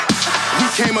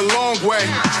came a long way.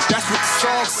 That's what the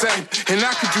song say. And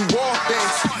I could do all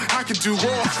things. I could do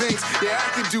all things. Yeah, I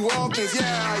could do all things.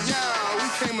 Yeah, we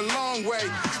came a long way.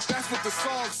 That's what the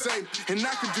song say. And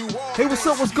I could do all things. Hey, what's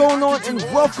up? What's going on? And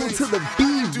welcome to the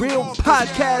Be Real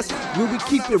podcast, where we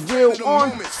keep it real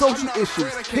on social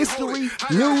issues, history,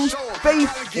 news,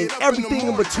 faith, and everything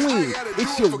in between.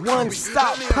 It's your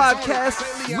one-stop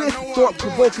podcast with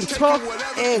thought-provoking talk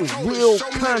and real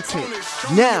content.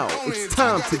 Now it's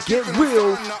time to get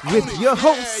real with your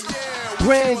host,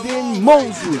 Brandon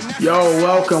Mosley. Yo,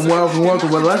 welcome.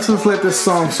 But let's just let this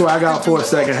song swag out for a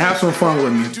second. Have some fun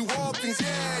with me.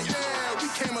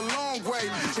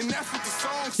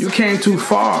 You came too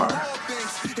far.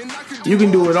 You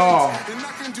can do it all.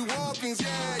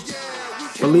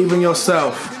 Believe in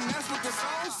yourself.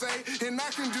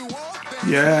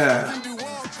 Yeah.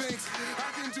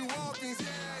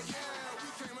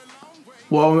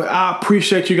 Well, I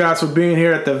appreciate you guys for being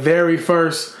here at the very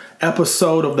first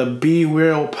episode of the Be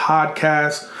Real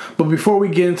podcast. But before we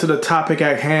get into the topic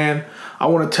at hand, I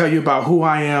want to tell you about who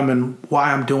I am and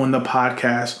why I'm doing the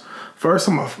podcast. First,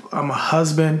 I'm a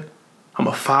husband. I'm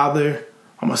a father.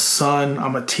 I'm a son.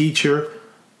 I'm a teacher.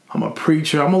 I'm a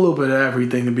preacher. I'm a little bit of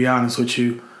everything, to be honest with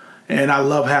you. And I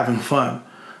love having fun.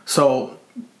 So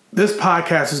this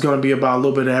podcast is going to be about a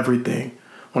little bit of everything.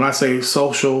 When I say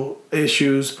social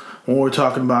issues, when we're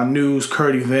talking about news,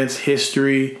 current events,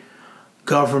 history,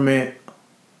 government,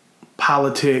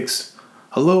 politics,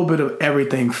 a little bit of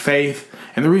everything, faith.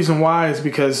 And the reason why is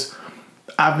because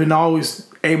I've been always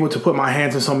able to put my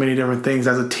hands in so many different things.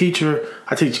 As a teacher,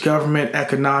 I teach government,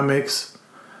 economics,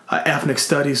 ethnic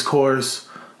studies course,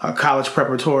 a college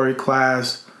preparatory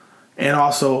class, and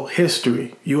also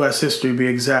history, U.S. history to be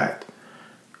exact.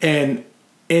 And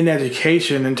in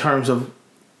education, in terms of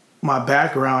my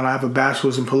background, I have a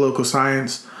bachelor's in political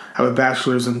science, I have a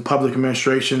bachelor's in public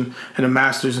administration, and a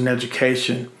master's in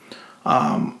education.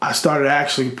 I started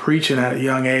actually preaching at a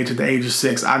young age, at the age of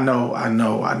 6. I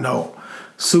know.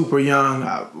 Super young.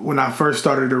 When I first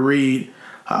started to read,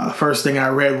 the first thing I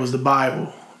read was the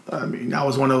Bible. I mean, I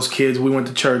was one of those kids. We went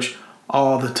to church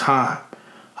all the time.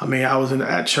 I mean, I was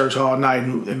at church all night,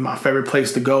 and my favorite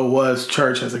place to go was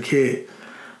church as a kid.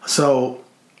 So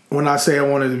when I say I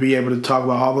wanted to be able to talk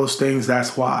about all those things,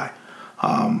 that's why.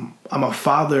 I'm a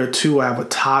father too. I have a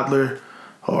toddler,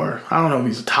 or I don't know if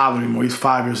he's a toddler anymore. He's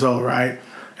 5 years old, right?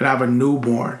 And I have a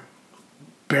newborn,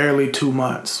 barely 2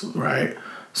 months, right?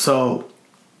 So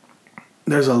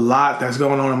there's a lot that's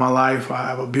going on in my life. I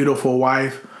have a beautiful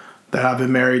wife that I've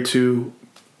been married to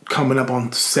coming up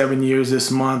on 7 years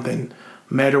this month, and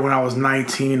met her when I was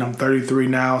 19. I'm 33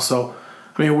 now. So,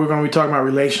 I mean, we're going to be talking about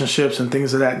relationships and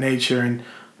things of that nature and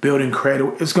building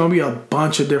credit. It's going to be a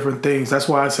bunch of different things. That's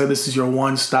why I said this is your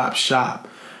one-stop shop.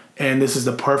 And this is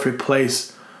the perfect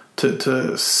place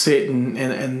to sit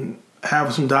and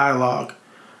have some dialogue.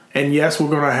 And yes, we're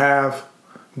going to have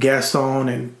guests on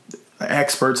and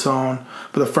experts on.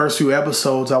 For the first few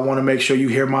episodes, I want to make sure you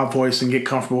hear my voice and get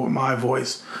comfortable with my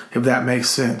voice, if that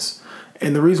makes sense.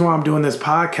 And the reason why I'm doing this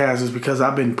podcast is because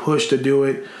I've been pushed to do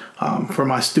it for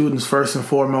my students first and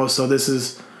foremost. So this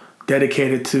is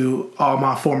dedicated to all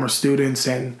my former students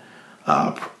and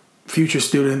future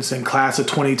students in class of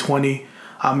 2020.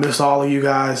 I miss all of you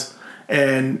guys.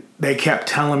 And they kept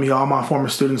telling me, all my former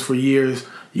students for years,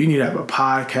 you need to have a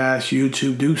podcast,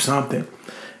 YouTube, do something.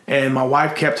 And my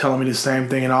wife kept telling me the same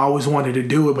thing, and I always wanted to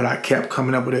do it, but I kept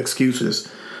coming up with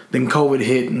excuses. Then COVID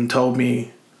hit and told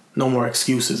me, no more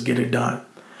excuses, get it done.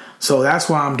 So that's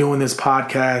why I'm doing this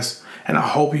podcast, and I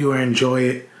hope you enjoy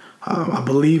it. I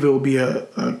believe it will be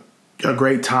a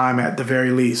great time at the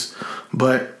very least.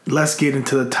 But let's get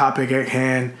into the topic at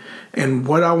hand. And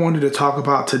what I wanted to talk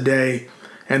about today,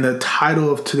 and the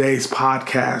title of today's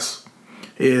podcast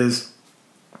is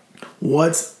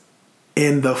What's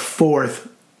in the Fourth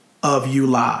of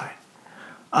July.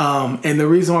 And the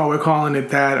reason why we're calling it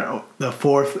that, the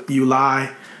 4th of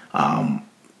July,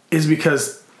 is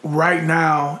because right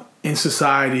now in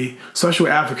society, especially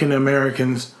with African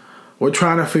Americans, we're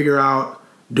trying to figure out,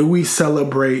 do we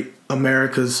celebrate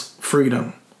America's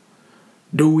freedom?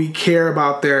 Do we care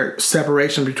about their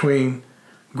separation between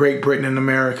Great Britain and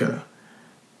America?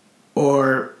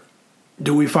 Or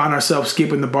do we find ourselves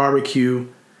skipping the barbecue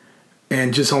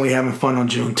and just only having fun on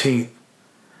Juneteenth?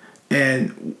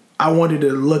 And I wanted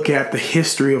to look at the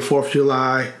history of 4th of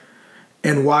July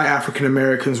and why African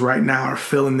Americans right now are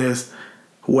feeling this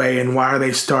way, and why are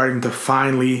they starting to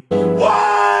finally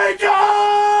wake up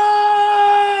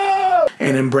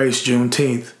and embrace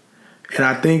Juneteenth. And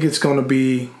I think it's going to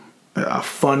be a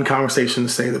fun conversation, to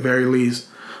say the very least.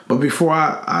 But before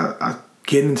I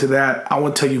get into that, I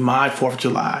want to tell you my 4th of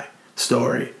July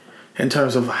story in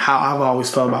terms of how I've always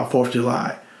felt about 4th of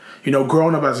July. You know,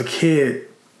 growing up as a kid,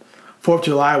 4th of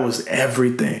July was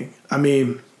everything. I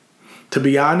mean, to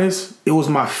be honest, it was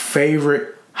my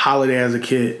favorite holiday as a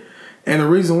kid. And the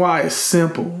reason why is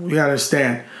simple. You gotta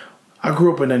understand, I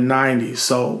grew up in the 90s,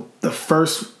 so the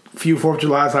first few 4th of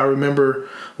Julys I remember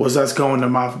was us going to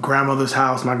my grandmother's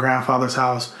house, my grandfather's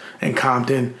house in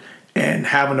Compton, and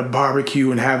having a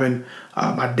barbecue and having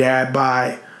my dad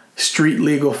buy street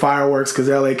legal fireworks because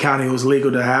LA County was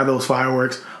legal to have those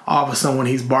fireworks. All of a sudden when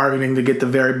he's bargaining to get the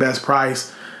very best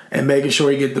price and making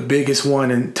sure he get the biggest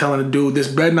one and telling the dude, this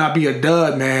better not be a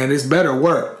dud, man. This better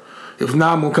work. If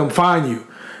not, I'm going to come find you.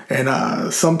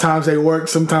 And sometimes they worked,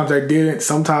 sometimes they didn't.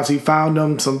 Sometimes he found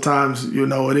them. Sometimes, you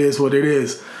know, it is what it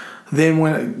is. Then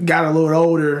when it got a little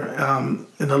older,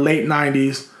 in the late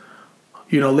 90s,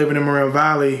 you know, living in Moreno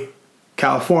Valley,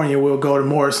 California, we'll go to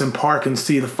Morrison Park and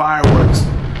see the fireworks.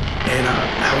 And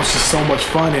that was just so much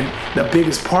fun. And the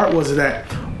biggest part was that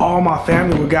all my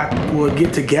family would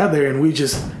get together and we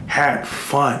just had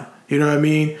fun. You know what I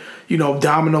mean? You know,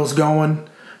 dominoes going,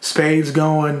 spades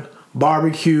going,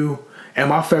 barbecue. And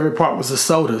my favorite part was the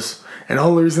sodas. And the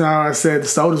only reason I said the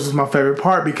sodas was my favorite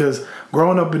part because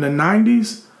growing up in the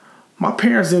 90s, my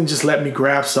parents didn't just let me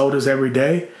grab sodas every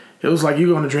day. It was like, you're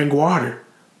going to drink water,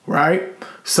 right?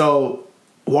 So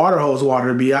water hose water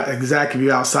to be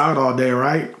exactly outside all day,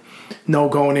 right? No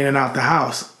going in and out the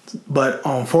house. But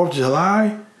on 4th of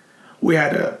July, we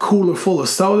had a cooler full of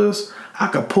sodas. I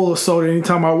could pull a soda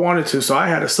anytime I wanted to. So I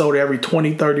had a soda every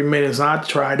 20, 30 minutes. And I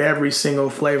tried every single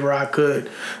flavor I could.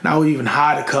 And I would even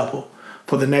hide a couple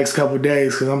for the next couple of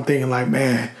days because I'm thinking like,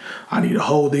 man, I need to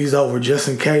hold these over just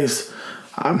in case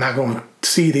I'm not going to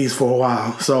see these for a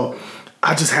while. So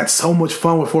I just had so much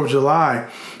fun with 4th of July.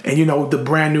 And, you know, the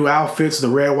brand new outfits, the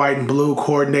red, white, and blue,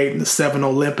 coordinating the 7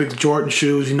 Olympics, Jordan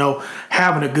shoes, you know,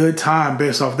 having a good time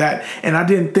based off that. And I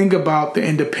didn't think about the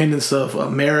independence of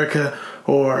America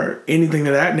or anything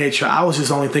of that nature. I was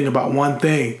just only thinking about one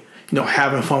thing, you know,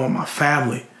 having fun with my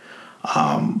family.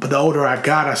 But the older I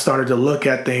got, I started to look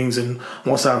at things. And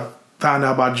once I found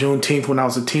out about Juneteenth when I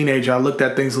was a teenager, I looked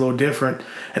at things a little different.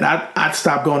 And I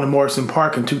stopped going to Morrison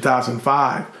Park in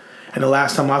 2005. And the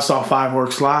last time I saw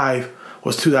fireworks live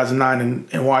was 2009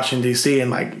 in Washington, D.C. And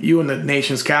like, you in the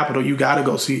nation's capital, you got to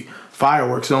go see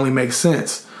fireworks. It only makes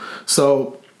sense.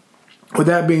 So with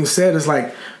that being said, it's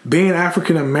like being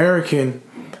African American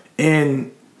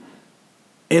in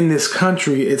this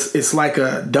country, it's like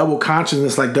a double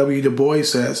consciousness, like W. Du Bois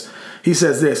says. He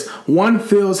says this: one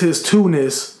feels his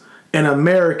two-ness, an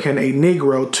American, a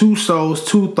Negro, two souls,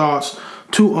 two thoughts,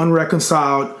 two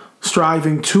unreconciled,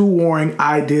 striving two warring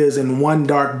ideas in one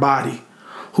dark body,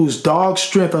 whose dog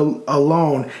strength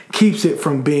alone keeps it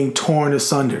from being torn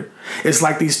asunder. It's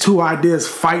like these two ideas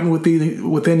fighting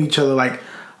within each other. Like,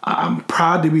 I'm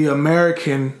proud to be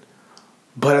American,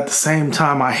 but at the same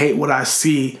time, I hate what I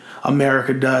see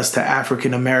America does to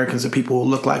African Americans and people who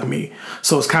look like me.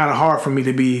 So it's kind of hard for me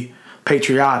to be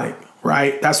patriotic,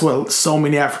 right? That's what so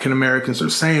many African Americans are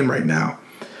saying right now.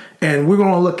 And we're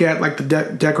going to look at like the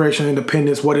Declaration of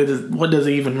Independence. What does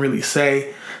it even really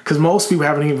say? Because most people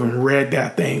haven't even read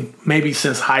that thing, maybe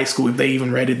since high school, if they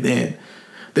even read it then.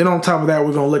 Then on top of that,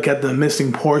 we're going to look at the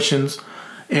missing portions.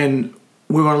 And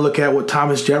we're going to look at what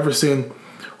Thomas Jefferson,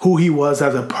 who he was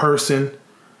as a person.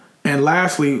 And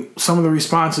lastly, some of the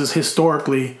responses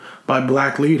historically by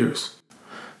black leaders.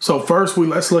 So first,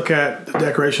 let's look at the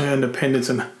Declaration of Independence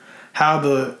and how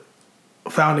the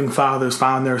founding fathers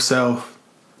found themselves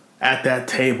at that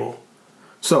table.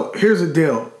 So here's the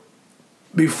deal.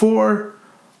 Before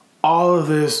all of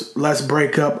this let's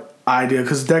break up idea,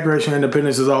 because the Declaration of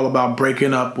Independence is all about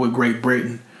breaking up with Great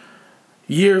Britain.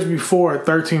 Years before,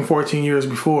 13, 14 years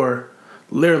before,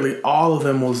 literally all of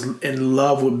them was in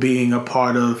love with being a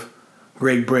part of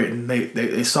Great Britain.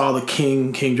 They saw the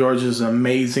King George as an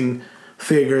amazing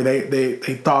figure. They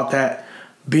thought that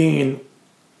being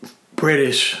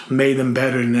British made them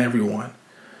better than everyone.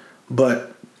 But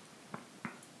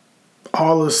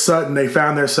all of a sudden, they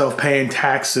found themselves paying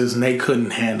taxes and they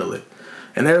couldn't handle it.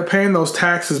 And they were paying those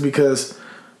taxes because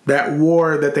that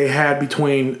war that they had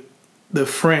between the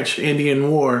French-Indian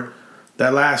War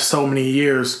that lasts so many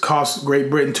years cost Great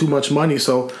Britain too much money.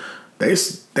 So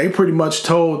they pretty much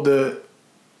told the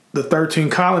 13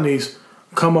 colonies,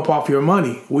 come up off your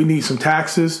money. We need some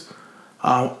taxes.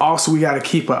 Also, we got to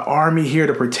keep an army here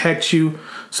to protect you.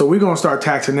 So we're going to start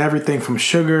taxing everything from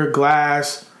sugar,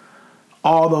 glass,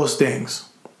 all those things.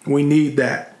 We need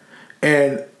that.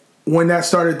 And when that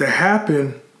started to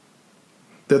happen,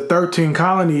 the 13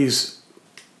 colonies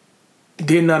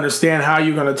didn't understand how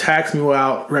you're going to tax me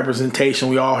without representation.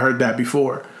 We all heard that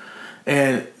before.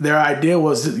 And their idea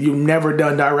was that you've never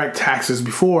done direct taxes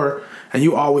before, and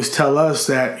you always tell us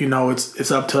that,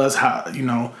 it's up to us how,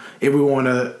 if we want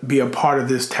to be a part of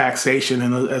this taxation,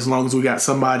 and as long as we got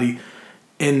somebody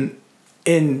in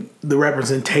the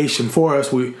representation for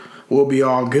us, we'll be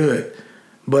all good.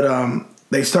 But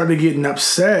they started getting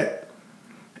upset,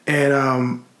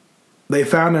 and they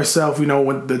found themselves,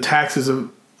 with the taxes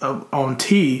on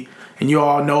tea, and you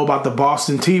all know about the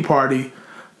Boston Tea Party,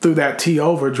 threw that tea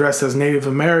over dressed as Native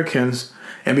Americans.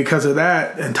 And because of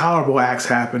that, intolerable acts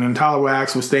happened. Intolerable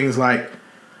acts was things like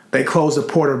they closed the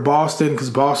port of Boston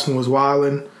because Boston was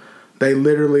wilding. They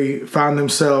literally found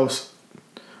themselves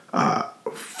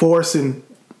forcing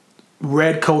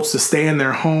redcoats to stay in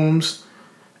their homes,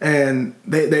 and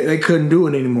they couldn't do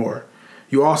it anymore.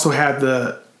 You also had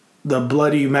the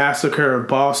bloody massacre of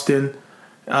Boston,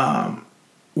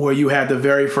 where you had the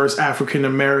very first African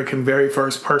American, very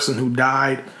first person who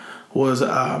died was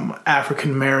African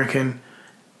American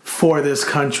for this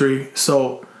country.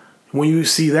 So when you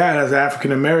see that as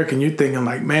African American, you're thinking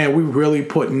like, man, we really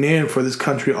putting in for this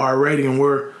country already, and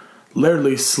we're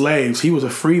literally slaves. He was a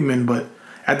freeman, but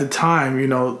at the time,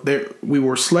 we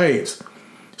were slaves.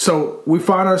 So we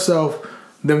find ourselves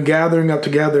them gathering up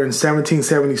together in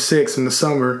 1776 in the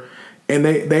summer, and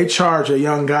they charge a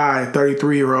young guy,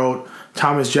 33-year-old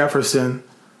Thomas Jefferson,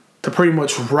 to pretty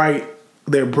much write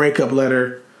their breakup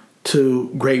letter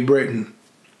to Great Britain.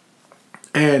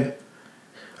 And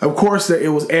of course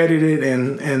it was edited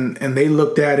and they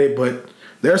looked at it, but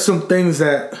there's some things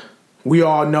that we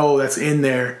all know that's in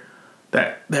there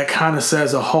that kind of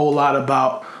says a whole lot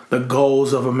about the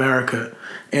goals of America.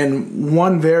 And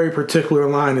one very particular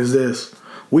line is this: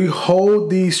 we hold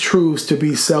these truths to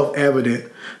be self-evident,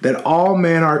 that all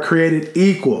men are created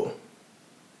equal,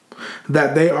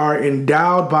 that they are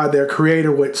endowed by their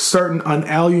Creator with certain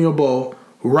unalienable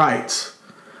rights,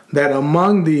 that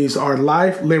among these are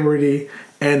life, liberty,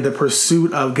 and the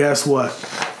pursuit of, guess what?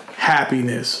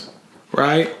 Happiness,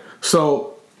 right?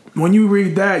 So when you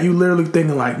read that, you literally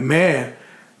thinking like, man,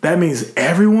 that means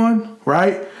everyone,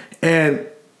 right? And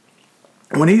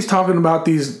when he's talking about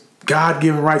these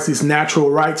God-given rights, these natural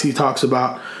rights he talks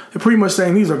about, they're pretty much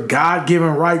saying these are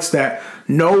God-given rights that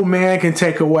no man can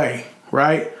take away,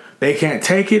 right? They can't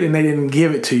take it, and they didn't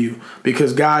give it to you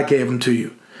because God gave them to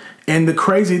you. And the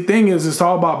crazy thing is, it's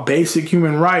all about basic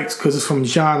human rights because it's from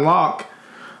John Locke.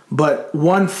 But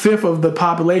 1/5 of the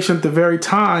population at the very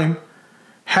time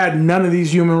had none of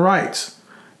these human rights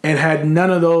and had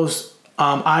none of those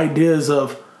ideas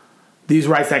of these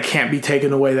rights that can't be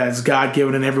taken away, that's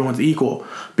God-given and everyone's equal.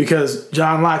 Because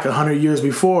John Locke, 100 years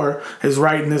before, is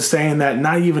writing this saying that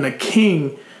not even a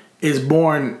king is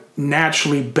born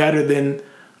naturally better than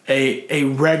a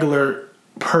regular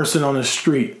person on the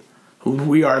street.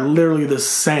 We are literally the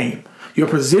same. Your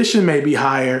position may be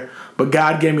higher, but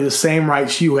God gave me the same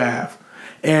rights you have.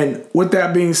 And with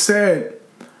that being said,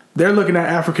 they're looking at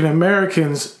African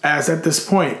Americans as, at this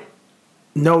point,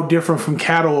 no different from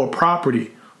cattle or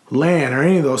property, land, or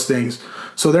any of those things.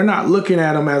 So they're not looking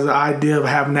at them as the idea of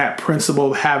having that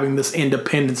principle of having this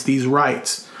independence, these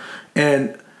rights.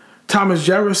 And Thomas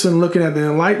Jefferson, looking at the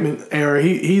Enlightenment era,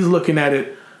 he's looking at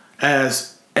it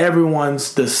as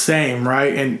everyone's the same,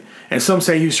 right? And some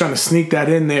say he was trying to sneak that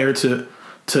in there to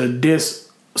diss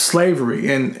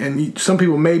slavery. And some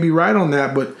people may be right on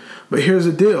that, but here's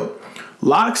the deal.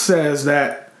 Locke says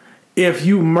that if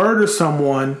you murder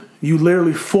someone, you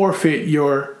literally forfeit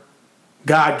your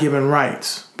God-given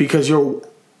rights because you're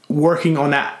working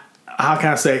on that, how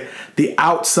can I say, the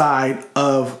outside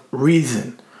of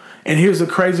reason. And here's the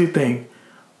crazy thing.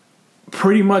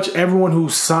 Pretty much everyone who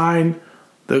signed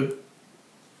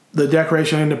the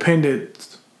Declaration of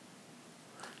Independence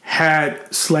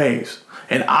had slaves.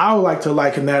 And I would like to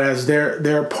liken that as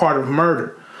they're part of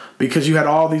murder, because you had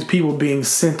all these people being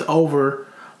sent over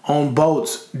on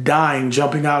boats, dying,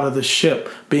 jumping out of the ship,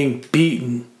 being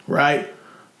beaten, right?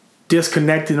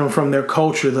 Disconnecting them from their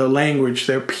culture, their language,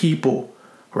 their people,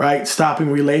 right? Stopping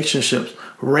relationships,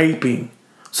 raping.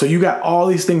 So you got all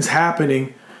these things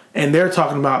happening, and they're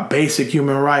talking about basic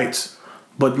human rights.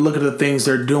 But look at the things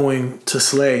they're doing to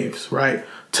slaves, right?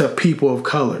 To people of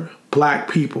color, black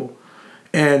people.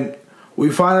 And we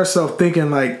find ourselves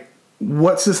thinking like,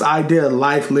 what's this idea of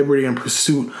life, liberty, and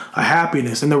pursuit of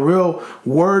happiness? And the real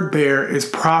word there is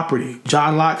property.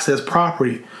 John Locke says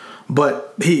property,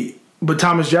 but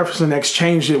Thomas Jefferson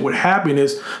exchanged it with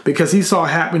happiness because he saw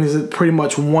happiness as pretty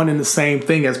much one and the same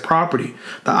thing as property.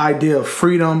 The idea of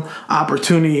freedom,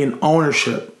 opportunity, and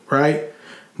ownership, right?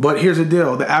 But here's the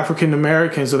deal. The African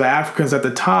Americans, or the Africans at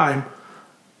the time,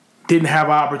 didn't have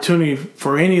opportunity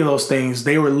for any of those things.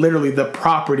 They were literally the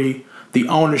property the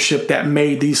ownership that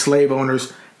made these slave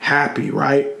owners happy,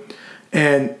 right?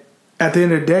 And at the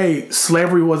end of the day,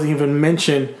 slavery wasn't even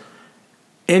mentioned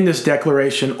in this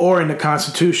declaration or in the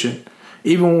Constitution.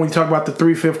 Even when we talk about the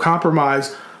 3-5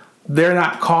 Compromise, they're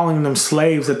not calling them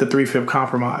slaves at the 3-5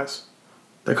 Compromise.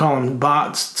 They're calling them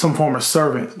bonds, some form of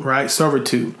servant, right?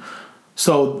 Servitude.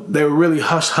 So they were really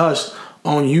hush-hush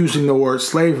on using the word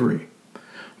slavery.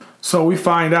 So we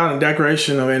find out in the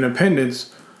Declaration of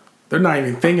Independence, they're not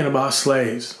even thinking about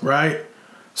slaves, right?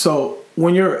 So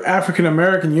when you're African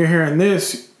American, you're hearing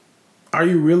this, are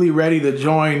you really ready to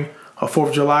join a 4th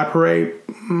of July parade?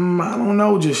 I don't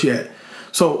know just yet.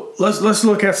 So let's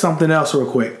look at something else real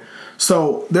quick.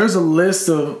 So there's a list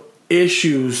of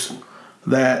issues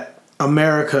that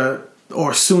America,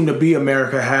 or soon to be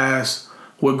America, has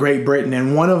with Great Britain,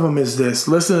 and one of them is this.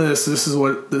 Listen to this. This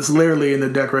is literally in the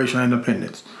Declaration of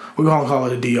Independence. We're going to call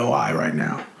it a DOI right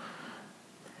now.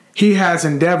 He has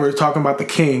endeavored, talking about the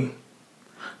king,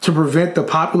 to prevent the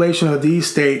population of these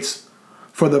states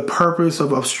for the purpose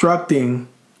of obstructing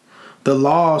the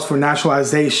laws for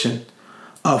naturalization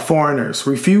of foreigners,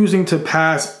 refusing to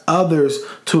pass others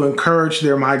to encourage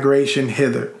their migration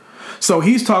hither. So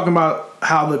he's talking about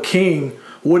how the king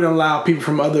wouldn't allow people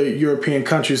from other European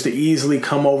countries to easily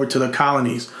come over to the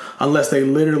colonies unless they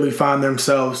literally find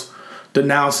themselves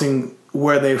denouncing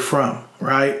where they're from,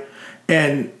 right?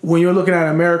 And when you're looking at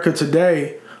America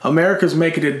today, America's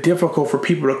making it difficult for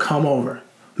people to come over,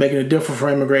 making it difficult for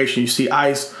immigration. You see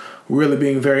ICE really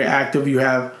being very active. You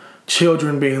have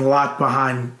children being locked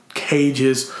behind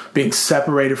cages, being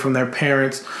separated from their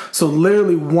parents. So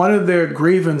literally one of their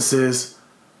grievances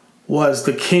was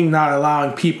the king not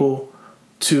allowing people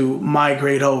to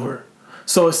migrate over.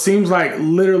 So it seems like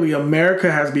literally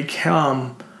America has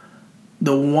become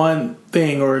the one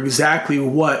thing, or exactly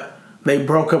what they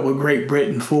broke up with Great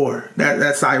Britain for.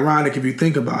 That's ironic if you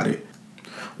think about it.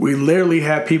 We literally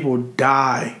had people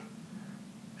die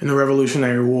in the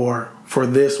Revolutionary War for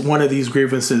this, one of these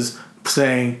grievances,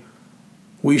 saying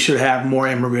we should have more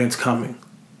immigrants coming.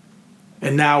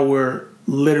 And now we're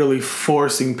literally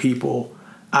forcing people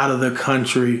out of the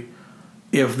country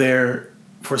if they're,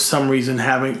 for some reason,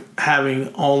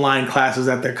 having online classes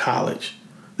at their college.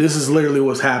 This is literally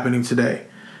what's happening today.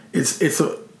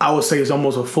 I would say it's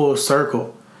almost a full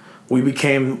circle. We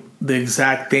became the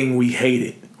exact thing we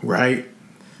hated, right?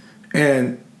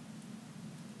 And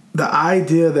the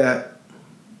idea that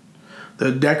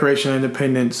the Declaration of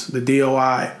Independence, the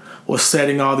DOI, was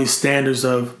setting all these standards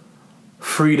of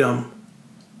freedom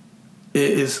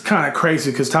is kind of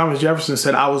crazy, because Thomas Jefferson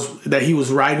said that he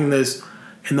was writing this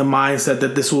in the mindset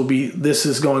that this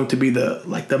is going to be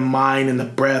the mind and the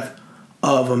breath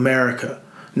of America.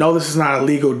 No, this is not a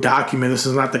legal document. This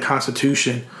is not the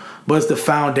Constitution, but it's the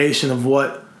foundation of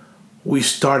what we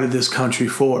started this country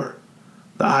for.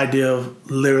 The idea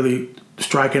of literally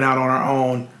striking out on our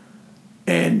own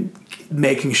and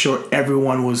making sure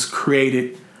everyone was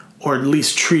created, or at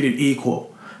least treated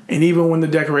equal. And even when the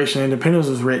Declaration of Independence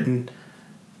was written,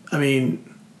 I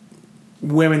mean,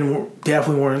 women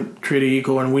definitely weren't treated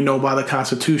equal. And we know by the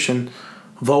Constitution,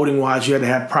 voting-wise, you had to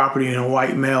have property in a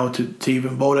white male to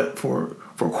even vote for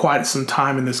quite some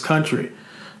time in this country.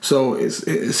 So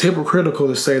it's hypocritical,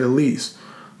 to say the least.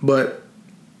 But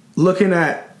looking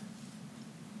at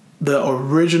the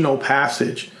original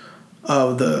passage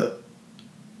of the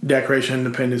Declaration of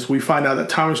Independence, we find out that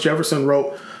Thomas Jefferson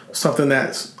wrote something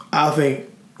that's, I think,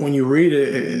 when you read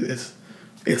it,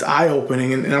 it's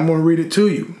eye-opening, and I'm going to read it to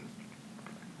you.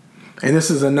 And this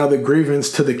is another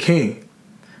grievance to the king.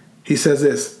 He says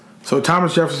this. So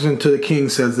Thomas Jefferson to the king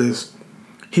says this: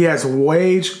 he has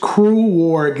waged cruel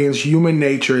war against human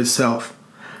nature itself,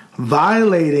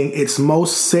 violating its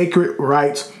most sacred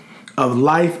rights of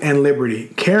life and liberty,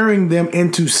 carrying them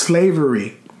into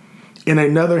slavery in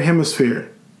another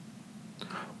hemisphere,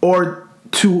 or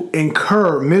to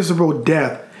incur miserable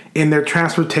death in their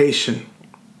transportation.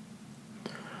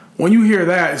 When you hear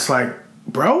that, it's like,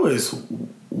 bro is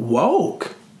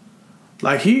woke.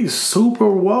 Like, he's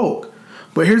super woke.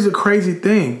 But here's the crazy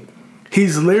thing.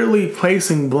 He's literally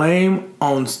placing blame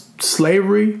on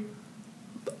slavery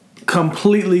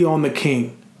completely on the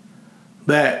king.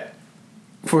 That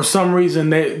for some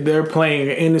reason they're playing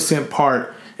an innocent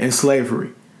part in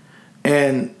slavery.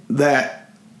 And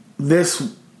that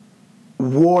this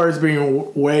war is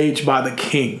being waged by the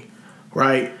king,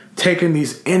 right? Taking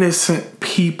these innocent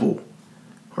people,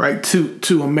 right,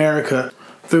 to America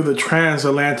through the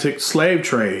transatlantic slave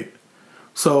trade.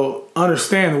 So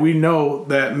understand, we know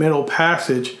that Middle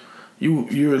Passage,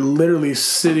 you're literally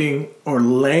sitting or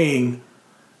laying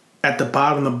at the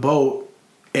bottom of the boat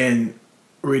in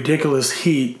ridiculous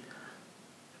heat,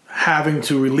 having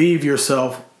to relieve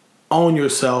yourself, own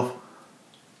yourself,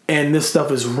 and this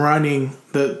stuff is running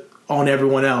on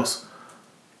everyone else.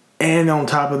 And on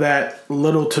top of that,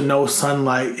 little to no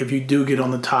sunlight if you do get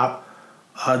on the top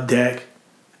deck.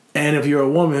 And if you're a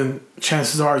woman,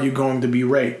 chances are you're going to be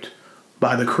raped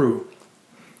by the crew.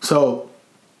 So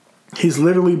he's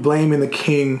literally blaming the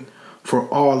king for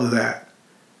all of that.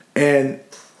 And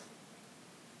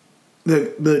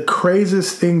the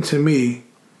craziest thing to me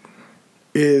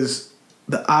is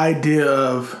the idea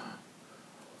of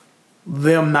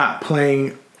them not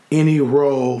playing any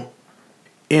role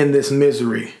in this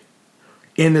misery,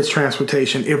 in this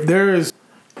transportation. If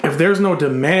there's no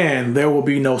demand, there will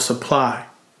be no supply.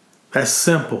 That's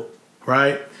simple,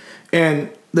 right?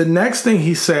 And the next thing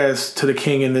he says to the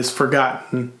king in this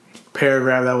forgotten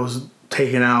paragraph that was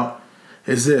taken out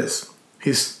is this.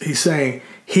 He's saying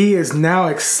he is now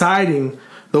exciting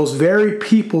those very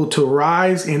people to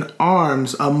rise in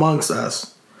arms amongst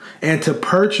us and to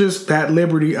purchase that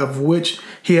liberty of which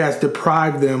he has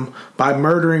deprived them by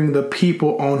murdering the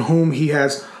people on whom he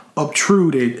has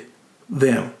obtruded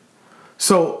them.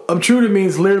 So obtruded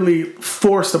means literally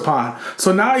forced upon.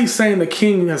 So now he's saying the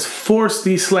king has forced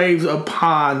these slaves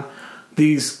upon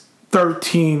these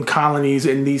 13 colonies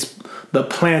in the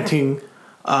planting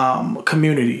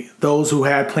community. Those who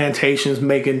had plantations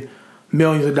making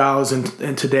millions of dollars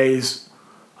in today's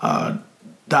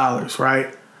dollars,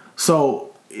 right?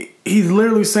 So he's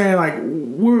literally saying, like,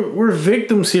 we're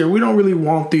victims here. We don't really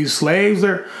want these slaves.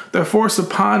 They're forced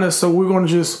upon us, so we're going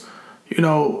to just,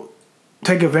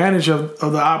 take advantage of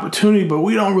the opportunity, but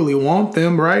we don't really want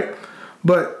them, right?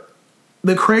 But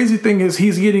the crazy thing is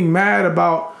he's getting mad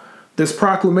about this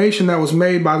proclamation that was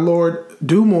made by Lord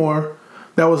Dumore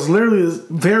that was literally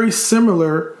very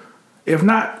similar, if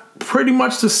not pretty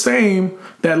much the same,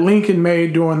 that Lincoln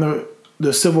made during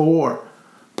the Civil War.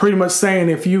 Pretty much saying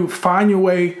if you find your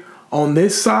way on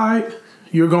this side,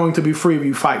 you're going to be free if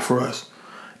you fight for us.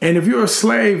 And if you're a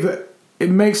slave, it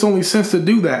makes only sense to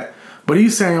do that. But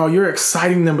he's saying, oh, you're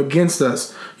exciting them against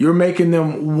us. You're making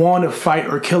them want to fight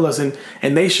or kill us, and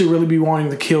they should really be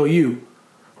wanting to kill you,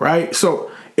 right?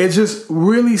 So it just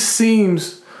really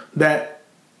seems that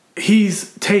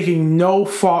he's taking no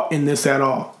fault in this at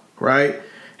all, right?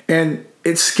 And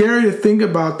it's scary to think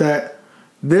about that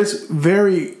this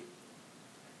very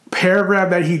paragraph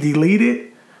that he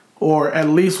deleted, or at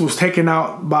least was taken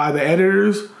out by the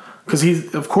editors,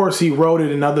 because of course he wrote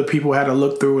it and other people had to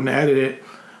look through and edit it,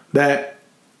 that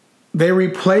they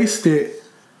replaced it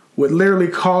with literally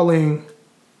calling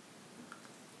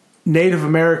Native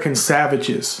American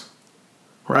savages,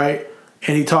 right?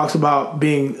 And he talks about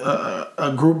being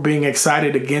a group being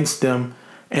excited against them,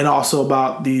 and also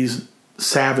about these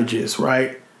savages,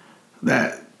 right?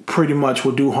 That pretty much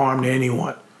will do harm to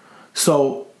anyone.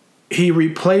 So he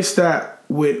replaced that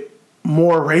with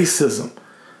more racism.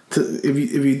 If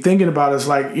you're thinking about it, it's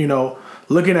like,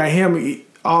 looking at him,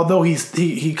 although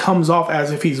he comes off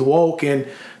as if he's woke, and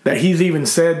that he's even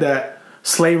said that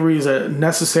slavery is a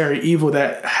necessary evil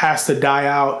that has to die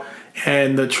out,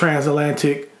 and the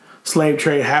transatlantic slave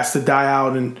trade has to die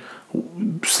out, and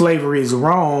slavery is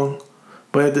wrong.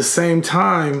 But at the same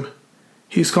time,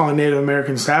 he's calling Native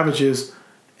American savages,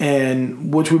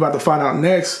 and which we're about to find out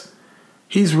next,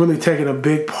 he's really taking a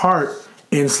big part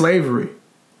in slavery.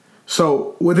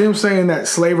 So with him saying that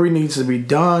slavery needs to be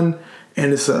done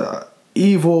and it's a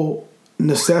evil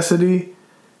necessity,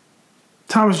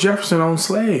 Thomas Jefferson owned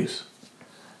slaves.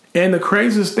 And the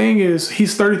craziest thing is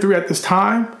he's 33 at this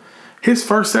time. His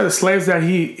first set of slaves that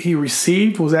he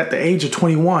received was at the age of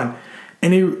 21.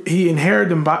 And he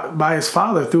inherited them by his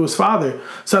father, through his father.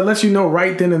 So that lets you know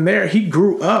right then and there, he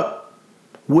grew up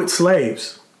with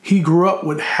slaves. He grew up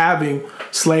with having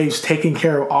slaves taking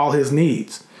care of all his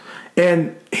needs.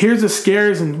 And here's the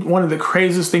scariest and one of the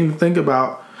craziest things to think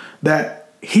about, that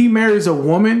he marries a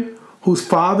woman whose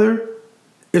father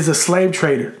is a slave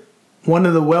trader, one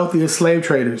of the wealthiest slave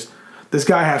traders. This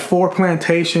guy had 4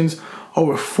 plantations,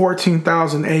 over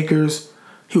 14,000 acres.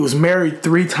 He was married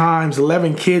 3 times,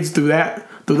 11 kids through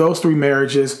those 3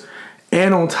 marriages.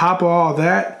 And on top of all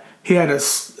that, he had a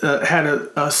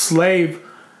slave,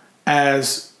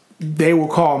 as they will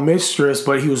call mistress,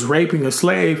 but he was raping a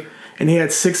slave, and he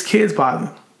had 6 kids by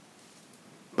them,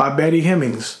 by Betty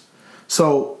Hemings.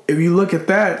 So if you look at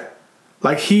that,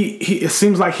 like it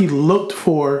seems like he looked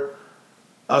for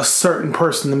a certain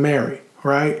person to marry,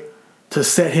 right? To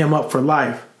set him up for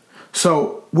life.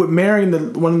 So with marrying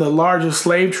one of the largest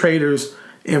slave traders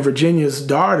in Virginia's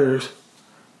daughters,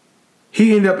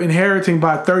 he ended up inheriting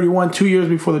by 31, 2 years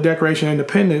before the Declaration of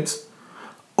Independence,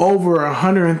 over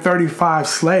 135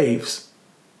 slaves,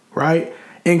 right?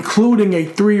 including a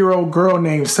 3-year-old girl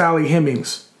named Sally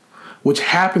Hemings, which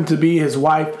happened to be his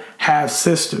wife,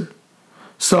 half-sister.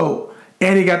 So,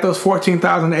 and he got those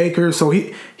 14,000 acres. So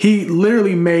he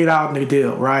literally made out in the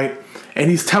deal, right? And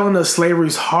he's telling us slavery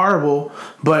is horrible,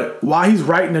 but while he's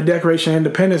writing the Declaration of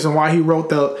Independence and while he wrote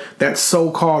that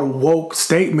so-called woke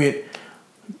statement,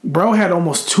 bro had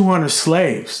almost 200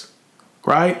 slaves,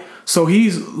 right? So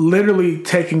he's literally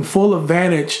taking full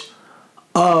advantage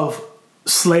of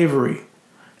slavery.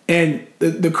 And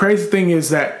the crazy thing is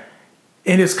that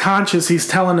in his conscience, he's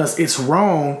telling us it's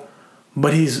wrong,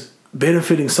 but he's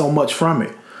benefiting so much from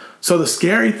it. So the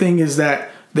scary thing is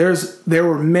that there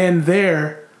were men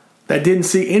there that didn't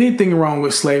see anything wrong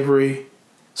with slavery.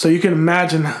 So you can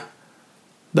imagine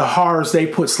the horrors they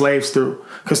put slaves through.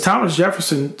 Because Thomas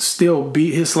Jefferson still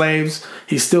beat his slaves.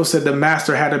 He still said the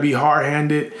master had to be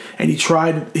hard-handed, and he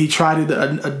tried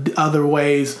it other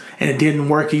ways, and it didn't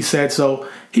work, he said. So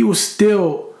he was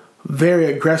still very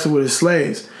aggressive with his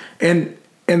slaves. And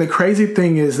the crazy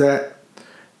thing is that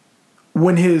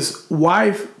when his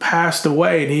wife passed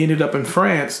away and he ended up in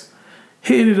France,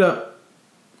 he ended up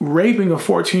raping a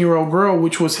 14-year-old girl,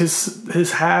 which was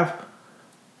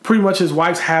pretty much his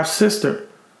wife's half-sister,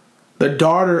 the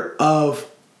daughter of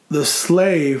the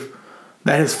slave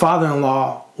that his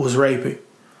father-in-law was raping.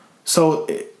 So,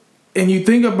 and you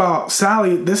think about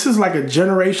Sally, this is like a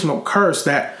generational curse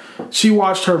that she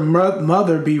watched her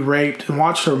mother be raped and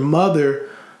watched her mother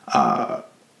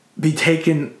be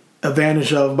taken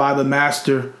advantage of by the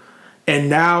master. And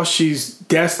now she's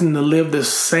destined to live the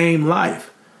same life.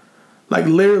 Like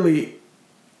literally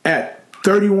at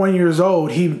 31 years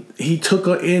old, he took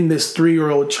in this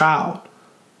 3-year-old child,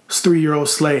 this 3-year-old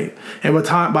slave. And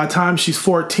by the time she's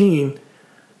 14,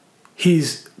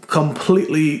 he's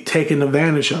completely taken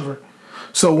advantage of her.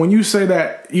 So when you say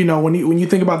that, you know, when you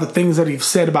think about the things that he's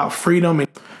said about freedom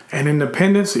and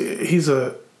independence, he's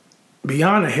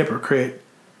beyond a hypocrite.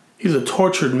 He's a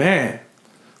tortured man.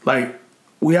 Like,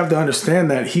 we have to understand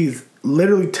that he's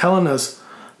literally telling us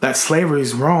that slavery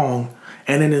is wrong.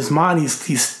 And in his mind,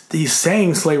 he's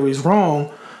saying slavery is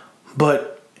wrong,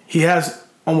 but he has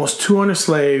almost 200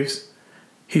 slaves.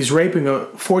 He's raping a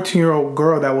 14-year-old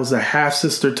girl that was a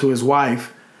half-sister to his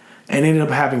wife and ended up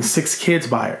having 6 kids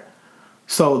by her.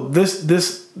 So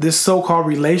this so-called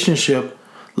relationship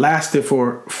lasted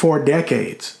for 4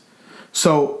 decades.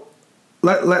 So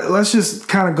let's just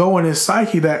kind of go in his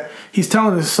psyche that he's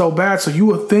telling us so bad. So you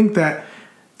would think that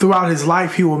throughout his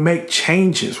life, he will make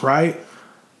changes, right?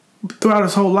 Throughout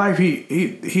his whole life,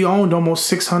 he owned almost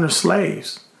 600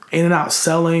 slaves. In and out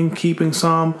selling, keeping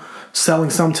some, selling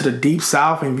some to the Deep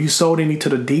South. And if you sold any to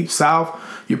the Deep South,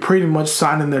 you're pretty much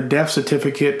signing their death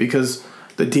certificate, because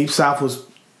the Deep South was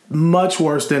much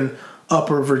worse than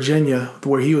Upper Virginia,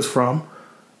 where he was from.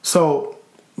 So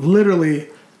literally,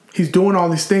 he's doing all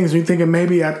these things. And you're thinking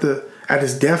maybe at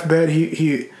his deathbed,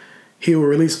 he will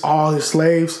release all his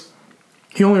slaves.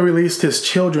 He only released his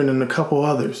children and a couple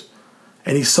others.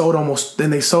 And they sold almost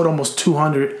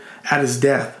 200 at his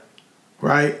death,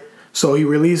 right? So he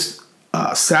released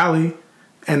Sally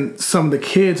and some of the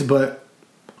kids, but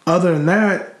other than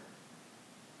that,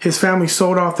 his family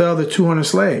sold off the other 200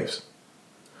 slaves.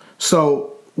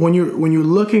 So when you're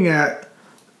looking at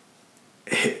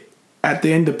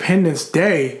the Independence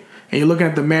Day, and you're looking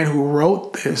at the man who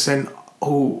wrote this and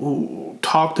who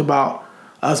talked about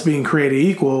us being created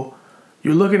equal,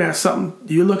 you're looking at some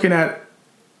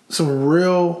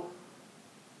real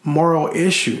moral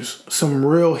issues, some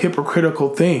real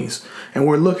hypocritical things. And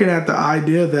we're looking at the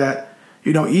idea that,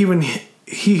 you know, even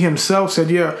he himself said,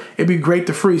 yeah, it'd be great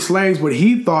to free slaves, but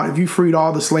he thought if you freed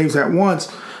all the slaves at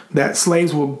once, that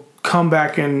slaves will come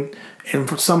back and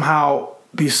somehow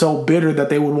be so bitter that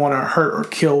they would want to hurt or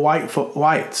kill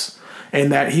whites.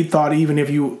 And that he thought even if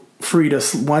you freed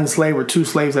one slave or 2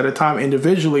 slaves at a time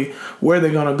individually, where are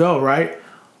they going to go, right?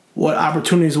 What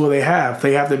opportunities will they have?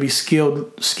 They have to be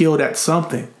skilled at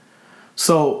something.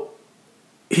 So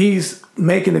he's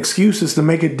making excuses to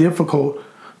make it difficult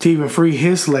to even free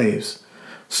his slaves.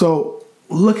 So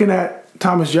looking at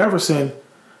Thomas Jefferson,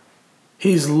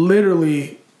 he's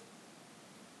literally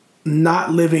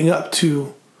not living up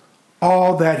to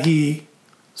all that he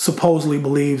supposedly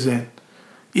believes in.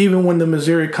 Even when the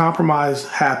Missouri Compromise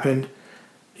happened,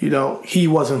 you know, he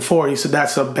wasn't for it. He said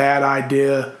that's a bad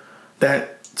idea,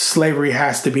 that slavery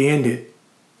has to be ended,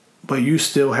 but you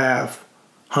still have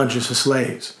hundreds of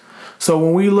slaves. So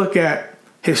when we look at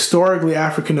historically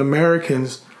African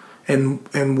Americans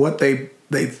and what they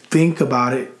think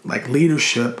about it, like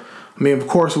leadership, I mean, of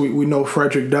course, we know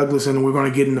Frederick Douglass, and we're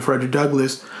going to get into Frederick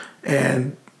Douglass,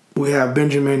 and we have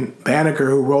Benjamin Banneker,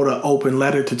 who wrote an open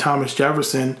letter to Thomas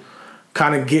Jefferson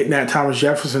kind of getting at Thomas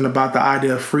Jefferson about the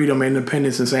idea of freedom and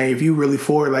independence and saying, if you really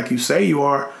for it like you say you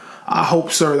are, I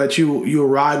hope, sir, that you'll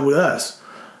ride with us.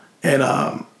 And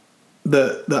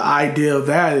the idea of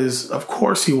that is, of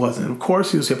course he wasn't. Of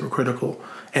course he was hypocritical,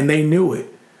 and they knew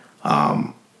it.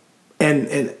 And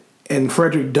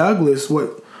Frederick Douglass,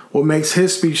 what makes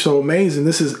his speech so amazing,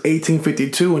 this is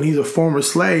 1852, and he's a former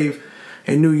slave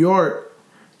in New York,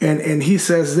 and he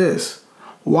says this: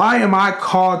 "Why am I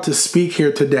called to speak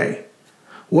here today?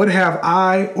 What have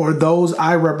I or those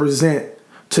I represent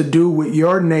to do with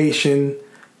your nation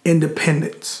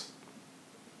independence?"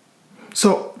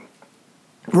 So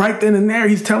right then and there,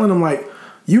 he's telling them, like,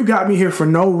 you got me here for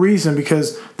no reason,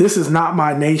 because this is not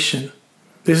my nation.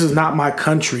 This is not my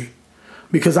country.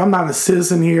 Because I'm not a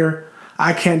citizen here.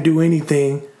 I can't do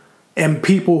anything. And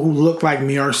people who look like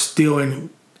me are still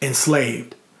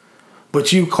enslaved.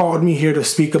 But you called me here to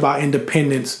speak about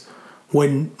independence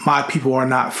when my people are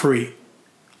not free.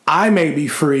 I may be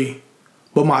free,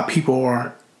 but my people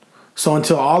aren't. So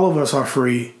until all of us are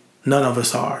free, none of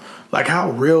us are. Like,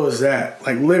 how real is that?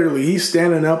 Like, literally, he's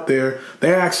standing up there.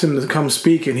 They asked him to come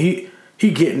speak, and he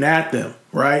getting at them,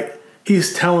 right?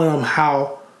 He's telling them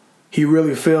how he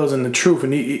really feels and the truth.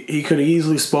 And he could have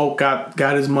easily spoke,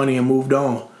 got his money, and moved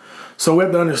on. So we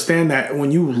have to understand that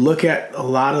when you look at a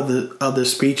lot of the other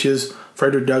speeches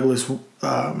Frederick Douglass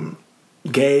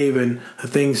gave and the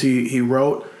things he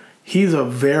wrote, he's a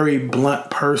very blunt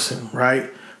person, right?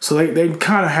 So they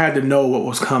kind of had to know what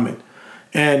was coming.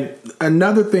 And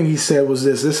another thing he said was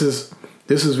this.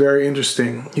 This is very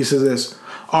interesting. He says this: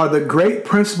 "Are the great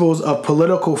principles of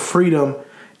political freedom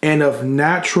and of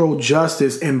natural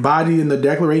justice embodied in the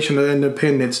Declaration of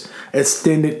Independence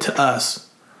extended to us?"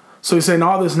 So he's saying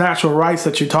all this natural rights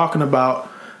that you're talking about,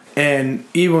 and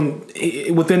even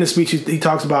within the speech, he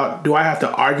talks about, do I have to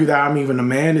argue that I'm even a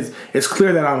man? It's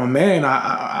clear that I'm a man.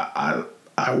 I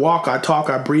walk, I talk,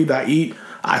 I breathe, I eat,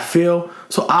 I feel.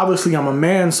 So obviously I'm a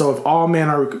man. So if all men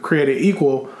are created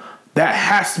equal, that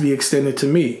has to be extended to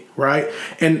me, right?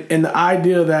 And the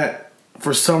idea that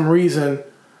for some reason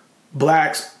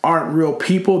blacks aren't real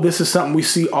people, this is something we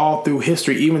see all through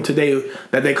history, even today,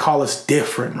 that they call us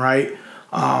different, right?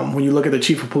 When you look at the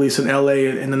chief of police in LA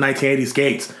in the 1980s,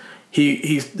 Gates,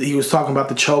 he was talking about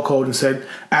the chokehold and said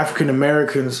African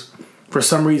Americans, for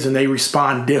some reason, they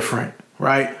respond different,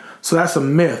 right? So that's a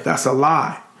myth. That's a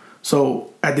lie.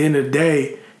 So at the end of the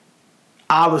day,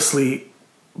 obviously,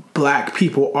 black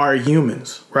people are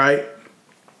humans, right?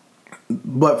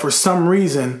 But for some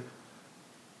reason,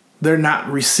 they're not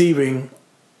receiving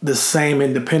the same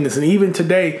independence. And even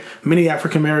today, many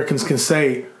African Americans can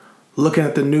say, looking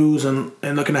at the news and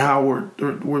looking at how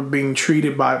we're being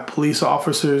treated by police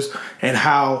officers, and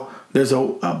how there's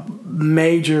a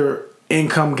major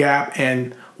income gap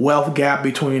and wealth gap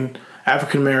between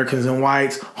African Americans and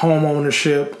whites, home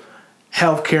ownership,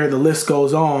 healthcare, the list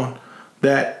goes on,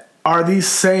 that are these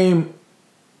same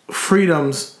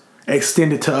freedoms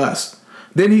extended to us.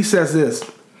 Then he says this: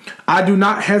 "I do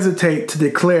not hesitate to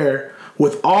declare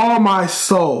with all my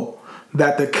soul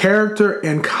that the character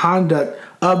and conduct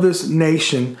of this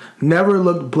nation never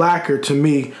looked blacker to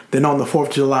me than on the 4th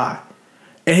of July."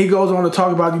 And he goes on to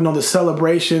talk about, the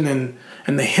celebration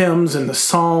and the hymns and the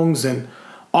songs and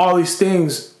all these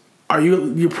things.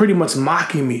 You're pretty much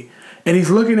mocking me. And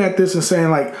he's looking at this and saying,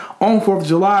 like, on 4th of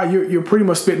July, you're pretty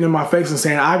much spitting in my face and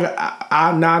saying,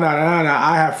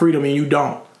 I have freedom and you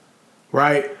don't,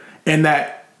 right? And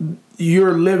that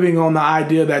you're living on the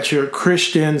idea that you're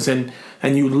Christians and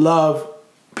you love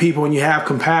people and you have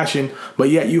compassion, but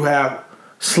yet you have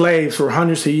slaves for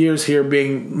hundreds of years here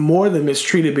being more than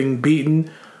mistreated, being beaten,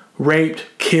 raped,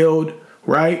 killed,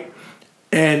 right?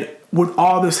 And with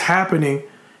all this happening,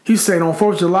 he's saying on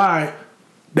 4th of July,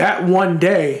 that one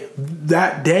day,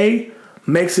 that day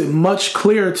makes it much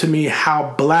clearer to me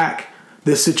how black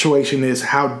this situation is,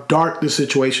 how dark this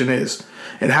situation is,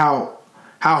 and how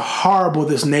horrible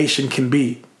this nation can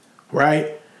be,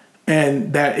 right?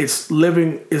 And that it's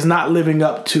not living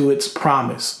up to its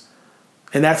promise.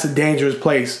 And that's a dangerous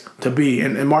place to be.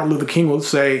 And Martin Luther King will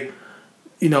say,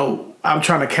 I'm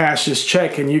trying to cash this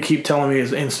check and you keep telling me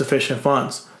it's insufficient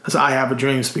funds. That's I Have a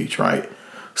Dream speech, right?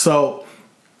 So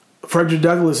Frederick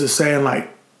Douglass is saying,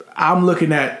 like, I'm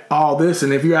looking at all this,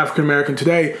 and if you're African American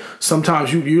today,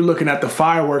 sometimes you're looking at the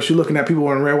fireworks, you're looking at people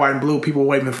wearing red, white, and blue, people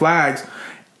waving flags,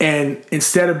 and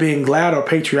instead of being glad or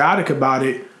patriotic about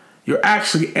it, you're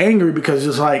actually angry because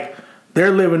it's like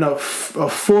they're living a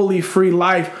fully free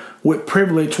life with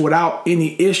privilege, without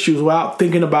any issues, without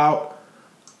thinking about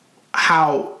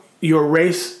how your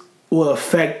race will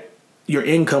affect your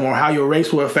income, or how your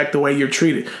race will affect the way you're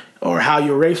treated, or how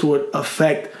your race would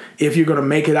affect if you're going to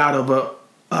make it out of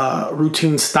a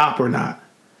routine stop or not.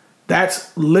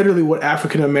 That's literally what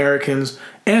African Americans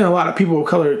and a lot of people of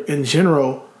color in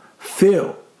general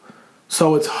feel.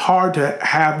 So it's hard to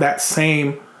have that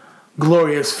same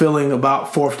glorious feeling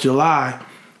about 4th of July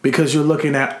because you're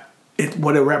looking at it,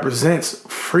 what it represents,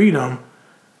 freedom,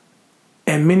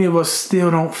 and many of us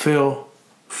still don't feel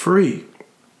free.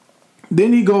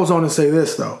 Then he goes on to say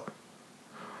this, though.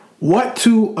 What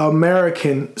to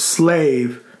American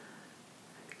slave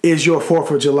is your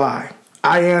 4th of July?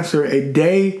 I answer, a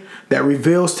day that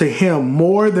reveals to him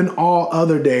more than all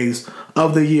other days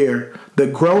of the year the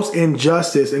gross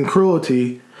injustice and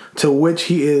cruelty to which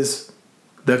he is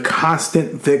the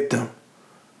constant victim.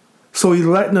 So he's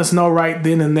letting us know right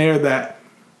then and there that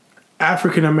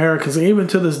African Americans, even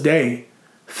to this day,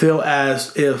 feel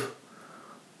as if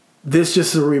this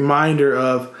just is a reminder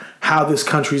of how this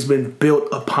country's been built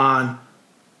upon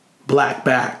black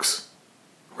backs,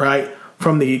 right?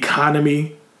 From the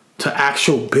economy to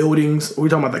actual buildings. We're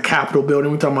talking about the Capitol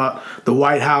building. We're talking about the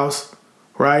White House,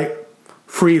 right?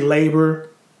 Free labor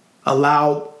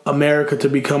allowed America to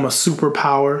become a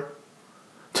superpower,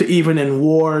 to even in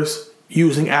wars,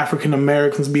 using African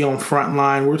Americans be on front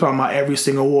line. We're talking about every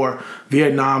single war.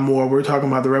 Vietnam War. We're talking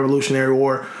about the Revolutionary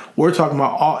War. We're talking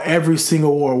about every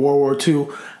single war. World War II.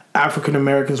 African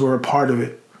Americans were a part of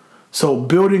it. So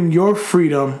building your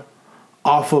freedom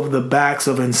off of the backs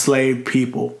of enslaved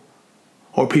people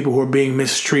or people who are being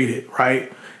mistreated,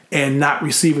 right? And not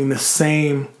receiving the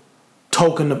same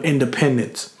token of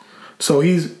independence. So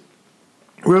he's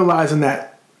realizing that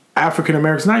African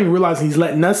Americans, not even realizing, he's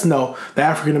letting us know that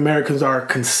African Americans are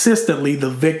consistently the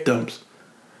victims,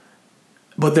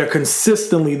 but they're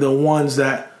consistently the ones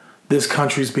that this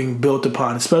country is being built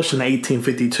upon, especially in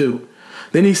 1852.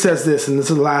 Then he says this, and this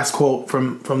is the last quote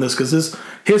from this, because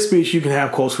his speech, you can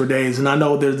have quotes for days. And I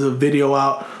know there's a video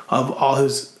out of all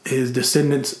his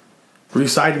descendants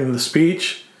reciting the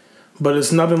speech, but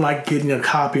it's nothing like getting a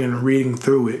copy and reading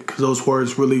through it, because those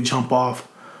words really jump off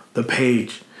the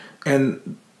page.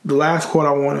 And the last quote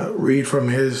I want to read from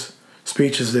his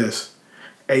speech is this: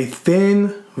 a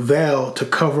thin veil to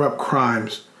cover up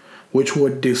crimes which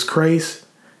would disgrace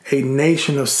a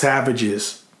nation of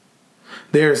savages.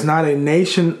 There is not a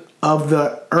nation of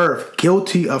the earth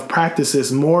guilty of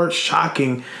practices more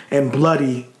shocking and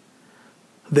bloody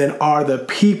than are the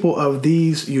people of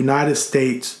these United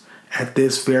States at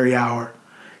this very hour.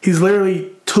 He's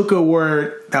literally took a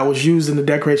word that was used in the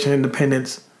Declaration of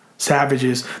Independence,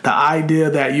 savages, the idea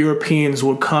that Europeans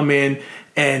would come in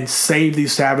and save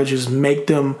these savages, make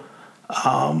them,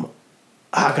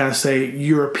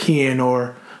 European,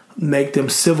 or make them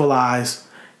civilized.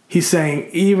 He's saying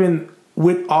even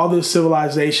with all this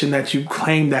civilization that you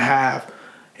claim to have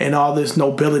and all this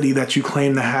nobility that you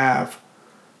claim to have,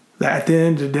 that at the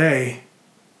end of the day,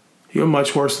 you're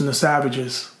much worse than the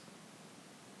savages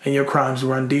and your crimes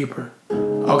run deeper.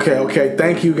 Okay.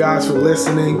 Thank you guys for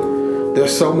listening.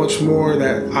 There's so much more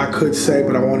that I could say,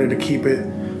 but I wanted to keep it.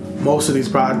 Most of these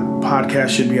podcasts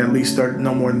should be at least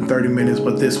no more than 30 minutes,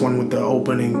 but this one with the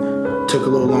opening took a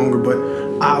little longer. But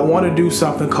I want to do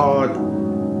something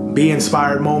called Be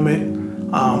Inspired Moment,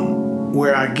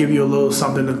 where I give you a little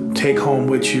something to take home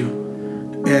with you.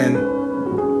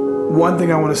 And one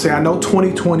thing I want to say, I know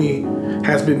 2020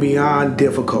 has been beyond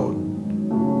difficult.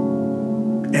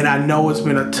 And I know it's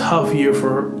been a tough year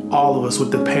for all of us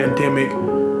with the pandemic,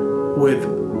 with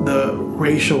the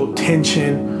racial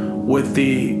tension, with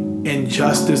the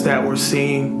injustice that we're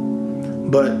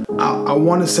seeing. But I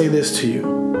want to say this to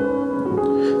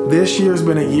you. This year's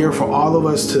been a year for all of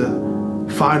us to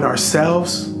find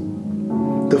ourselves,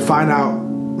 to find out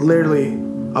literally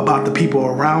about the people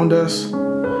around us.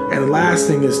 And the last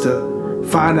thing is to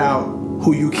find out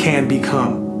who you can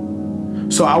become.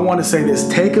 So I want to say this: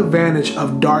 take advantage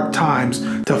of dark times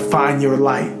to find your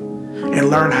light and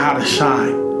learn how to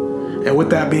shine. And with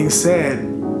that being said,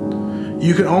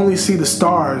 you can only see the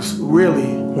stars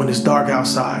really when it's dark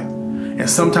outside. And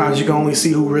sometimes you can only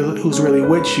see who's really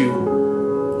with you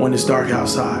when it's dark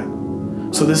outside.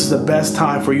 So this is the best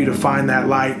time for you to find that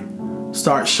light,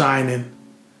 start shining,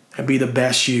 and be the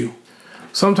best you.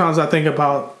 Sometimes I think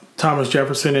about Thomas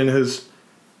Jefferson and his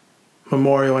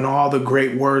memorial and all the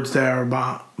great words that are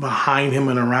behind him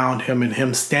and around him, and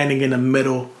him standing in the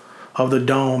middle of the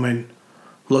dome and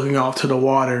looking off to the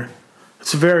water.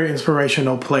 It's a very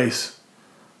inspirational place.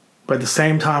 But at the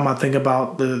same time, I think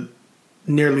about the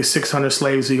nearly 600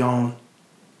 slaves he owned.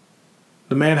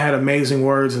 The man had amazing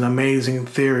words and amazing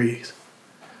theories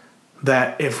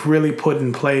that, if really put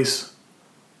in place,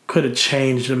 could have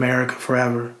changed America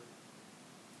forever.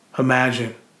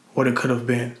 Imagine what it could have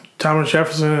been. Thomas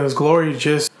Jefferson in his glory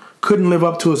just couldn't live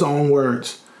up to his own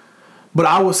words. But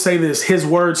I will say this, his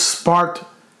words sparked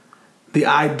the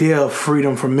idea of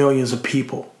freedom for millions of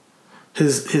people.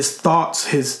 His thoughts,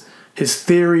 his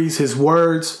theories, his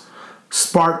words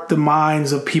sparked the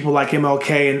minds of people like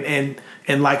MLK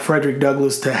and like Frederick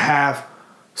Douglass to have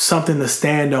something to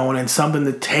stand on and something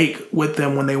to take with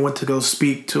them when they went to go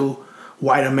speak to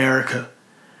white America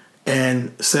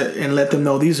and let them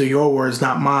know these are your words,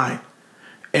 not mine.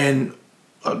 And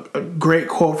a great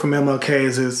quote from MLK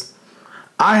is,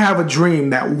 I have a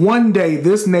dream that one day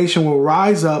this nation will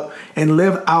rise up and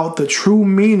live out the true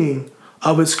meaning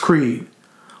of its creed.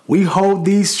 We hold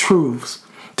these truths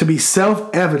to be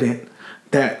self-evident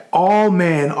that all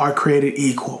men are created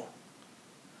equal.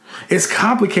 It's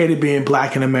complicated being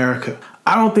black in America.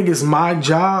 I don't think it's my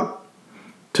job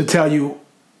to tell you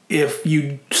if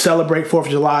you celebrate 4th of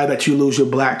July that you lose your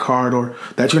black card or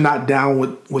that you're not down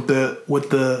with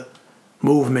the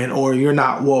movement or you're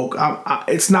not woke.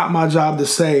 It's not my job to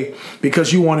say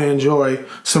because you want to enjoy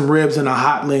some ribs and a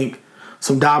hot link,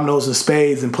 some dominoes and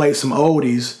spades and play some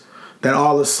oldies that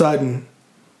all of a sudden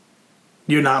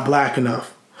you're not black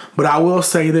enough. But I will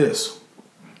say this.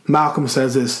 Malcolm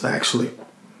says this actually.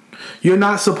 You're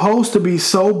not supposed to be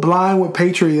so blind with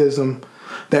patriotism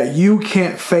that you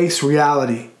can't face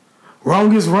reality.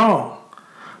 Wrong is wrong,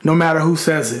 no matter who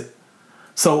says it.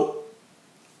 So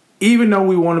even though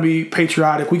we want to be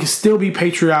patriotic, we can still be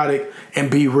patriotic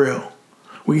and be real.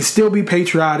 We can still be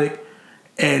patriotic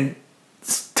and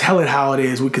tell it how it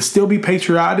is. We can still be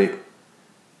patriotic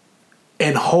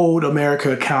and hold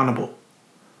America accountable.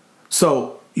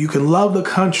 So you can love the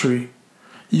country.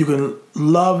 You can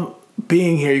love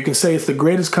being here. You can say it's the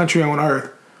greatest country on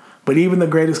earth, but even the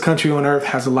greatest country on earth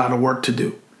has a lot of work to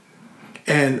do.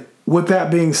 And with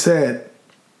that being said,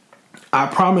 I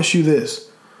promise you this,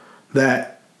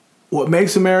 that what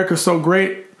makes America so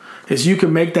great is you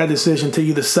can make that decision to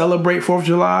either celebrate 4th of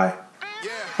July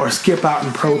or skip out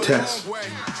and protest.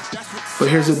 But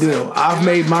here's the deal. I've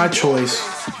made my choice.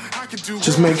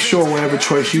 Just make sure whatever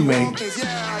choice you make,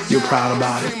 you're proud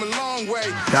about it.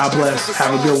 God bless.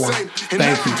 Have a good one.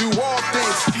 Thank you.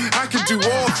 I can do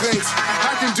all things.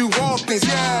 I can do all things.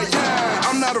 Yeah.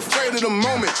 I'm not afraid of the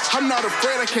moment. I'm not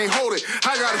afraid I can't hold it.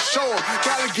 I gotta show 'em.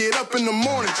 Gotta get up in the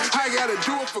morning. I gotta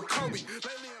do it for Kobe.